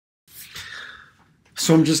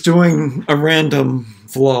So I'm just doing a random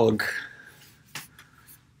vlog.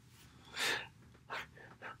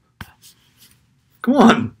 Come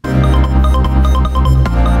on. Come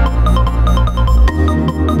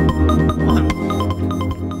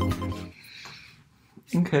on.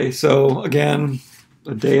 Okay, so again,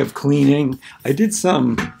 a day of cleaning. I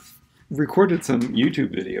recorded some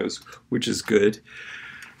YouTube videos, which is good.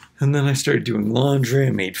 And then I started doing laundry, I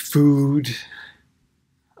made food.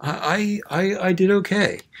 I did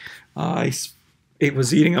okay. It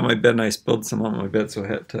was eating on my bed and I spilled some on my bed, so I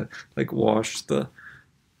had to like wash the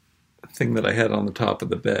thing that I had on the top of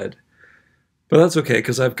the bed. But that's okay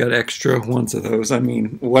because I've got extra ones of those. I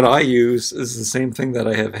mean, what I use is the same thing that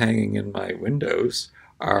I have hanging in my windows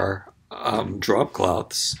are drop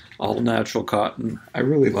cloths, all natural cotton. I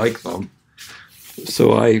really like them.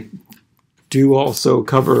 So I do also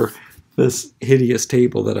cover this hideous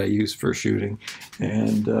table that I use for shooting,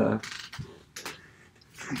 and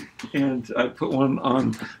I put one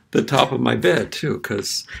on the top of my bed too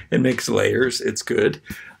because it makes layers. It's good.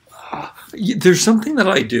 There's something that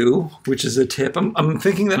I do, which is a tip. I'm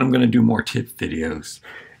thinking that I'm going to do more tip videos,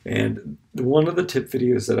 and one of the tip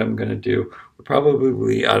videos that I'm going to do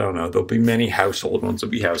probably, I don't know, there'll be many household ones.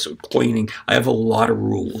 There'll be household cleaning. I have a lot of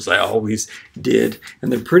rules. I always did,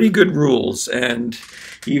 and they're pretty good rules. And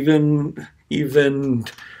even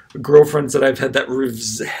girlfriends that I've had that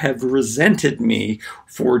have resented me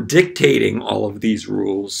for dictating all of these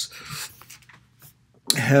rules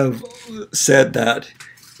have said that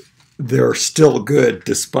they're still good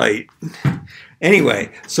despite.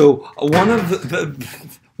 Anyway, so one of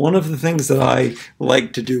the things that I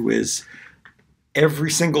like to do is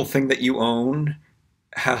every single thing that you own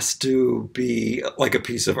has to be like a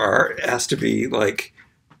piece of art. It has to be like,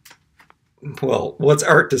 well, what's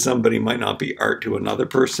art to somebody might not be art to another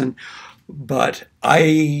person, but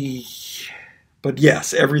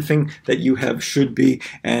yes, everything that you have should be,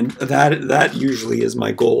 and that usually is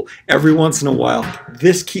my goal. Every once in a while,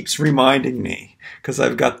 this keeps reminding me, because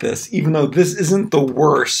I've got this, even though this isn't the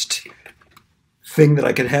worst thing that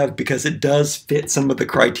I could have, because it does fit some of the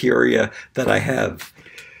criteria that I have,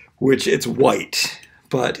 which it's white,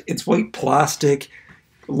 but it's white plastic.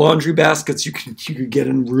 Laundry baskets, you could get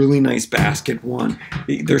a really nice basket one.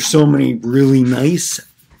 There's so many really nice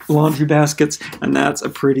laundry baskets, and that's a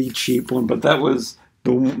pretty cheap one, but that was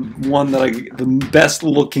the one that the best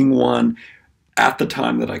looking one at the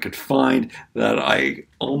time that I could find, that I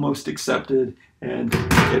almost accepted, and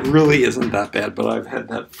it really isn't that bad, but I've had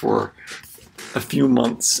that for a few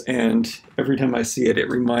months, and every time I see it, it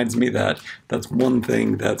reminds me that that's one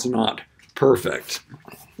thing that's not perfect.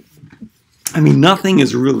 I mean, nothing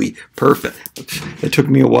is really perfect. It took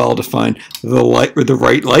me a while to find the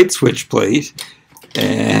right light switch plate,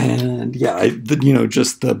 and yeah,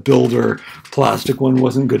 just the builder plastic one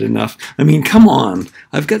wasn't good enough. I mean, come on,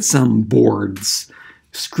 I've got some boards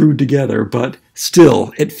screwed together, but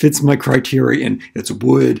still, it fits my criteria, and it's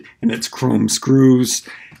wood, and it's chrome screws,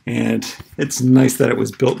 and it's nice that it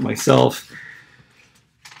was built myself.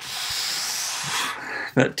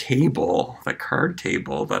 That table, that card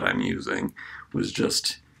table that I'm using,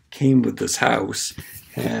 came with this house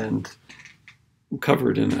and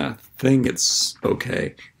covered in a thing. It's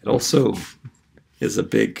okay. It also is a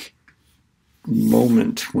big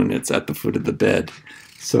moment when it's at the foot of the bed.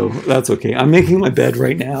 So that's okay. I'm making my bed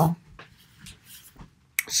right now.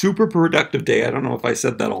 Super productive day. I don't know if I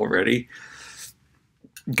said that already.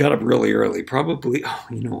 Got up really early. Probably, oh,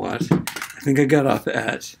 you know what? I think I got up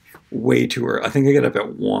at way too early. I think I got up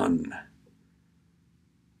at 1.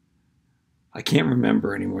 I can't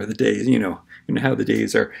remember anymore. The days, you know how the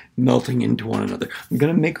days are melting into one another. I'm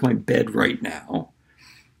going to make my bed right now.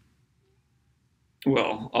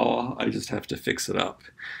 Well, I just have to fix it up.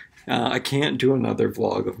 I can't do another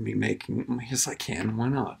vlog of me making. Yes, I can. Why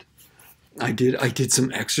not? I did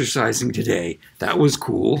some exercising today. That was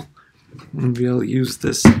cool. Maybe I'll use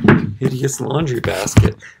this hideous laundry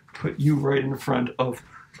basket. Put you right in front of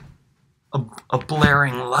a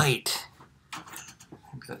blaring light. I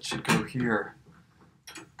think that should go here.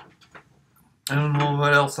 I don't know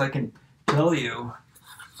what else I can tell you.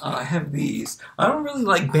 I have these. I don't really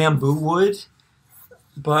like bamboo wood,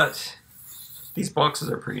 but these boxes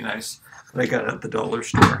are pretty nice that I got at the dollar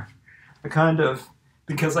store.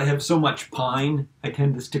 Because I have so much pine, I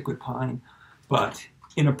tend to stick with pine. But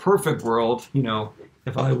in a perfect world,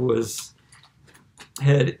 if I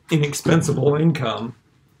had inexpensible income,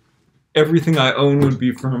 everything I own would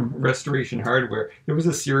be from Restoration Hardware. There was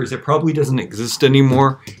a series that probably doesn't exist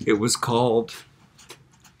anymore. It was called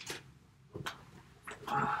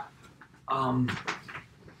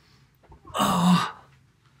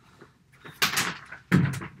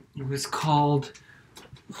was called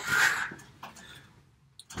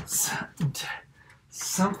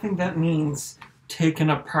something that means taken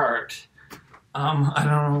apart. I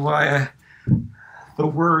don't know why the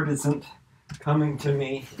word isn't coming to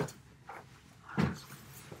me.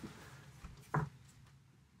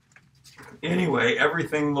 Anyway,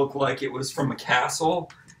 everything looked like it was from a castle,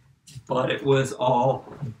 but it was all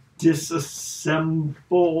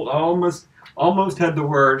disassembled. Almost had the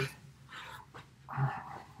word.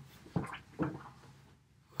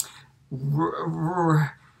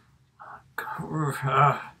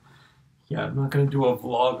 Yeah, I'm not going to do a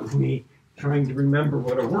vlog of me trying to remember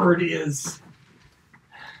what a word is.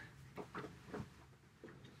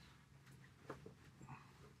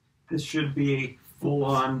 This should be a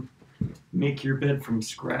full-on make your bed from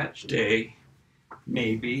scratch day,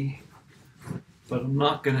 maybe. But I'm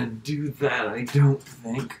not going to do that, I don't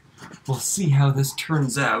think. We'll see how this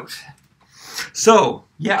turns out. So,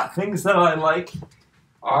 yeah, things that I like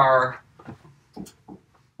are...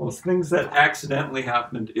 Well, things that accidentally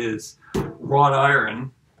happened is wrought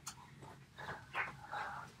iron.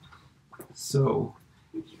 So,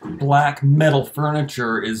 black metal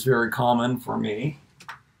furniture is very common for me.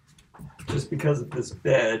 Just because of this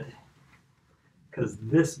bed. Because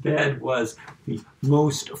this bed was the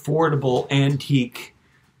most affordable antique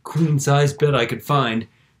queen-size bed I could find.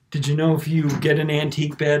 Did you know if you get an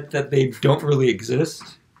antique bed that they don't really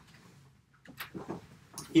exist?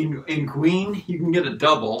 In queen, you can get a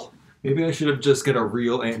double. Maybe I should have just got a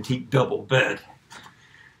real antique double bed.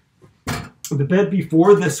 The bed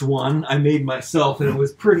before this one I made myself and it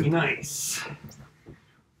was pretty nice.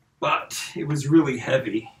 But it was really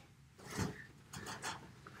heavy.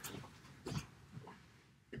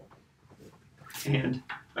 And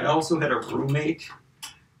I also had a roommate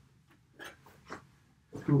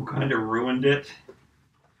who kind of ruined it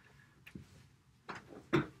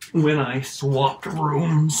when I swapped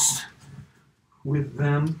rooms with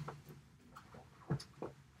them.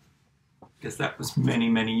 Guess that was many,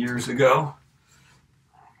 many years ago.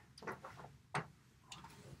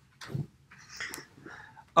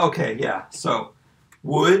 Okay, yeah, so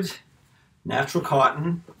wood, natural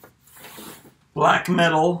cotton, black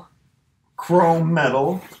metal, chrome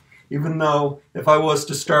metal, even though if I was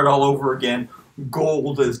to start all over again,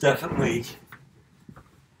 gold is definitely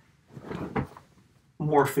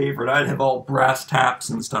more favorite. I'd have all brass taps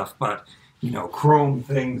and stuff, but you know, chrome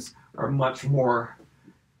things are much more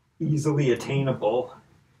easily attainable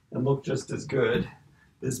and look just as good.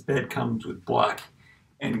 This bed comes with black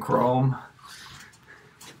and chrome.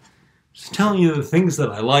 Just telling you the things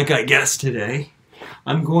that I like, I guess, today.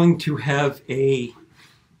 I'm going to have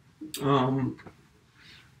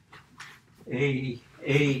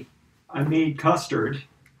I made custard,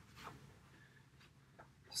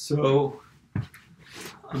 so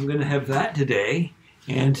I'm going to have that today,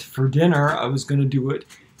 and for dinner I was going to do it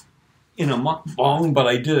in a mukbang, but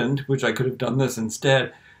I didn't, which I could have done this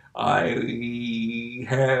instead. I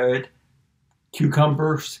had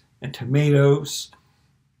cucumbers and tomatoes.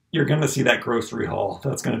 You're going to see that grocery haul.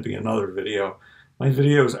 That's going to be another video. My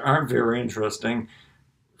videos aren't very interesting.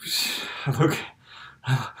 Look,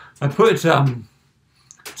 I put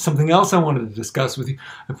something else I wanted to discuss with you.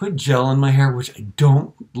 I put gel in my hair, which I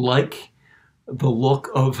don't like the look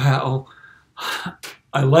of how...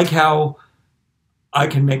 I like how I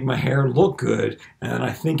can make my hair look good, and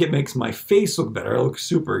I think it makes my face look better. I look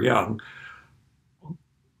super young.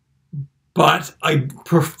 But I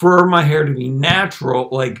prefer my hair to be natural,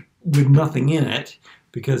 like with nothing in it,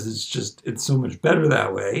 because it's so much better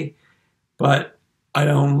that way. But I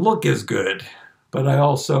don't look as good. But I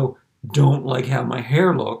also don't like how my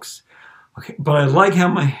hair looks. Okay, but I like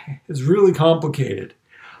how it's really complicated.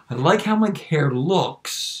 I like how my hair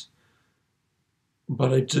looks,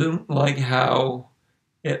 but I don't like how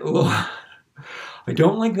it looks. I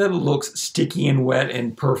don't like that it looks sticky and wet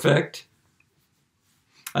and perfect.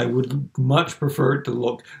 I would much prefer it to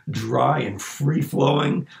look dry and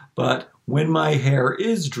free-flowing, but when my hair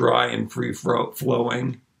is dry and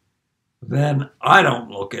free-flowing, then I don't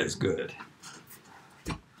look as good.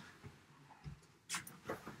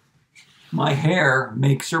 My hair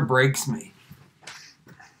makes or breaks me.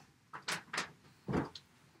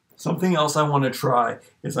 Something else I want to try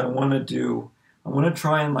is I want to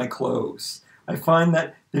try on my clothes. I find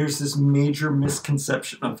that there's this major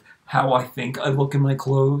misconception of how I think I look in my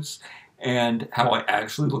clothes and how I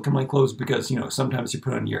actually look in my clothes, because, you know, sometimes you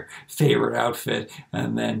put on your favorite outfit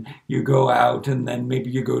and then you go out and then maybe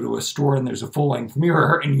you go to a store and there's a full-length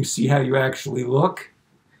mirror and you see how you actually look.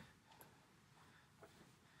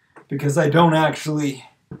 Because I don't actually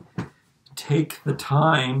take the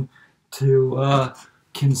time to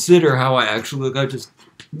consider how I actually look. I just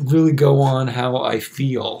really go on how I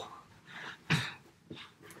feel.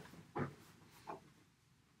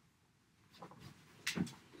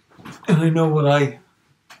 And I know what I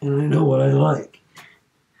like.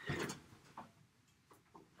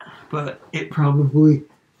 But it probably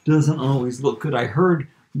doesn't always look good. I heard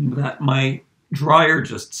that my dryer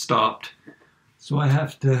just stopped, so I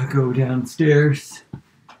have to go downstairs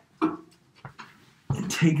and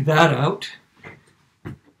take that out,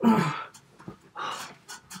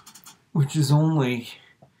 which is only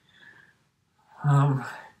a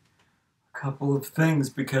couple of things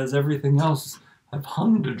because everything else I've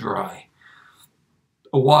hung to dry.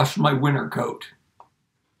 I washed my winter coat,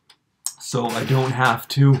 so I don't have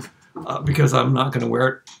to, because I'm not going to wear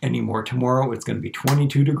it anymore. Tomorrow it's going to be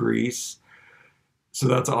 22 degrees, so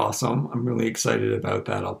that's awesome. I'm really excited about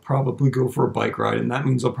that. I'll probably go for a bike ride, and that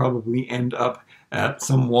means I'll probably end up at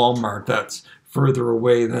some Walmart that's further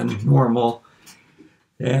away than normal,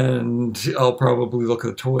 and I'll probably look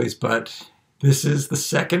at toys, but this is the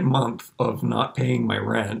second month of not paying my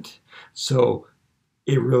rent, so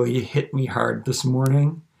it really hit me hard this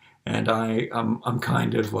morning, and I'm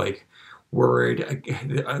kind of like worried.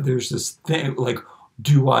 There's this thing like, what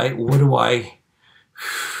do I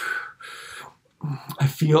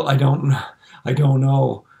feel I don't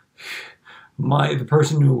know. The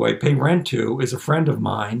person who I pay rent to is a friend of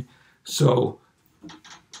mine, so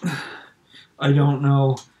I don't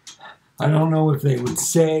know if they would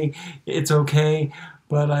say it's okay,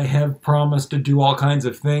 but I have promised to do all kinds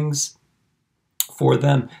of things for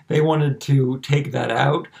them. They wanted to take that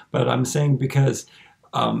out, but I'm saying because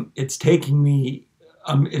it's taking me,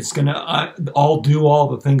 I'll do all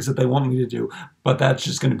the things that they want me to do, but that's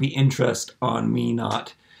just going to be interest on me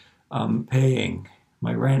not paying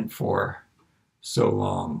my rent for so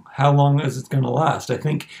long. How long is it going to last? I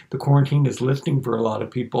think the quarantine is lifting for a lot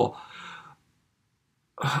of people.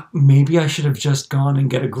 Maybe I should have just gone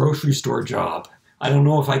and get a grocery store job. I don't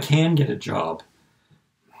know if I can get a job.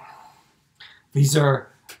 These are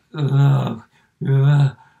the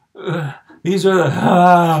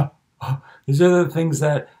things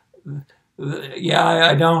that, yeah,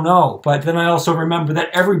 I don't know. But then I also remember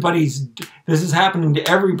that this is happening to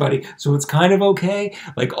everybody, so it's kind of okay.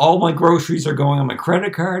 Like, all my groceries are going on my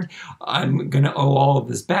credit card. I'm going to owe all of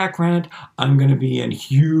this back rent. I'm going to be in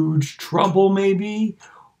huge trouble, maybe.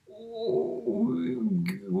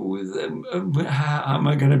 Am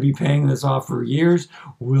I going to be paying this off for years?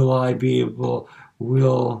 Will I be able,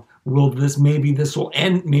 maybe this will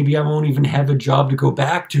end, maybe I won't even have a job to go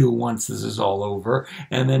back to once this is all over,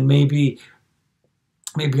 and then maybe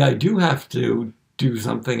I do have to do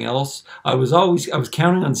something else. I was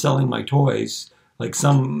counting on selling my toys, like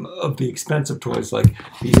some of the expensive toys, like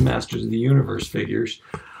these Masters of the Universe figures,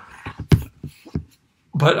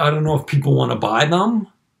 but I don't know if people want to buy them.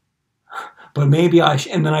 But maybe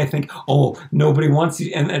and then I think, oh, nobody wants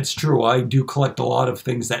these. And it's true, I do collect a lot of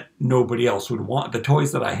things that nobody else would want. The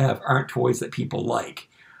toys that I have aren't toys that people like.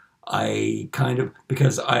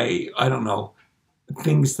 Because I don't know,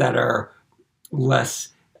 things that are less,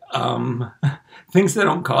 things that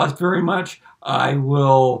don't cost very much, I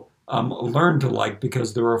will learn to like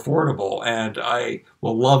because they're affordable, and I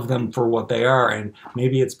will love them for what they are. And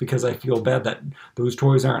maybe it's because I feel bad that those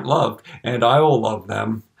toys aren't loved, and I will love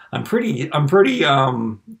them. I'm pretty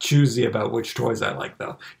choosy about which toys I like,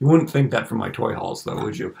 though. You wouldn't think that from my toy hauls, though,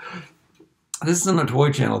 would you? This isn't a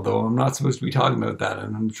toy channel, though. I'm not supposed to be talking about that,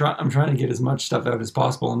 and I'm trying to get as much stuff out as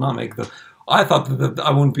possible and not make I thought that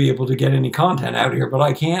I wouldn't be able to get any content out here, but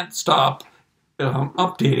I can't stop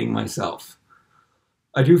updating myself.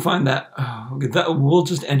 I do find that we'll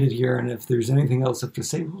just end it here, and if there's anything else I have to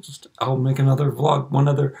say, I'll make another vlog,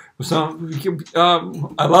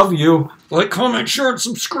 I love you. Like, comment, share, and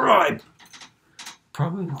subscribe.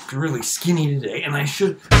 Probably really skinny today, and I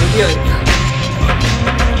should. Maybe